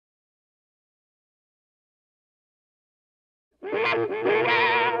I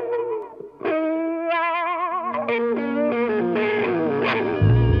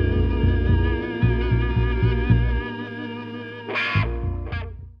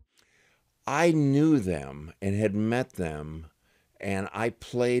knew them and had met them, and I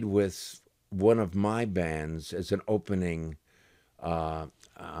played with one of my bands as an opening on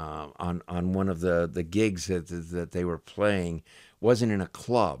one of the gigs that they were playing. Wasn't in a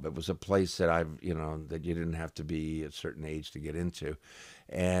club. It was a place that that you didn't have to be a certain age to get into,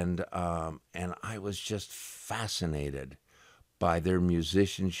 and I was just fascinated by their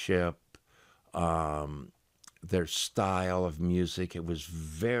musicianship, um, their style of music. It was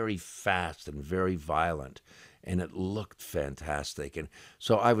very fast and very violent, and it looked fantastic. And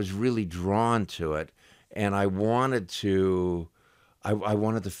so I was really drawn to it, and I wanted to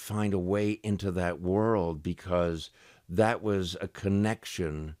find a way into that world because that was a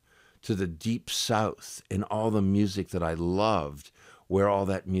connection to the deep south and all the music that I loved, where all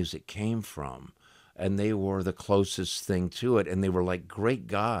that music came from. And they were the closest thing to it, and they were like great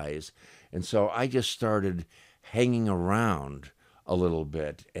guys. And so I just started hanging around a little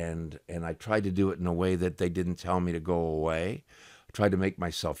bit, and I tried to do it in a way that they didn't tell me to go away. I tried to make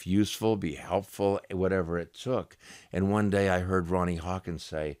myself useful, be helpful, whatever it took. And one day I heard Ronnie Hawkins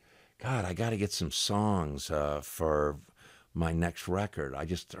say, God, I got to get some songs for my next record. I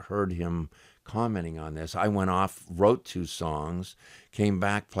just heard him commenting on this. I went off, wrote two songs, came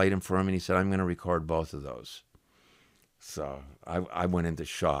back, played them for him, and he said, I'm going to record both of those. So I went into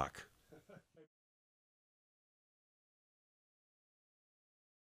shock.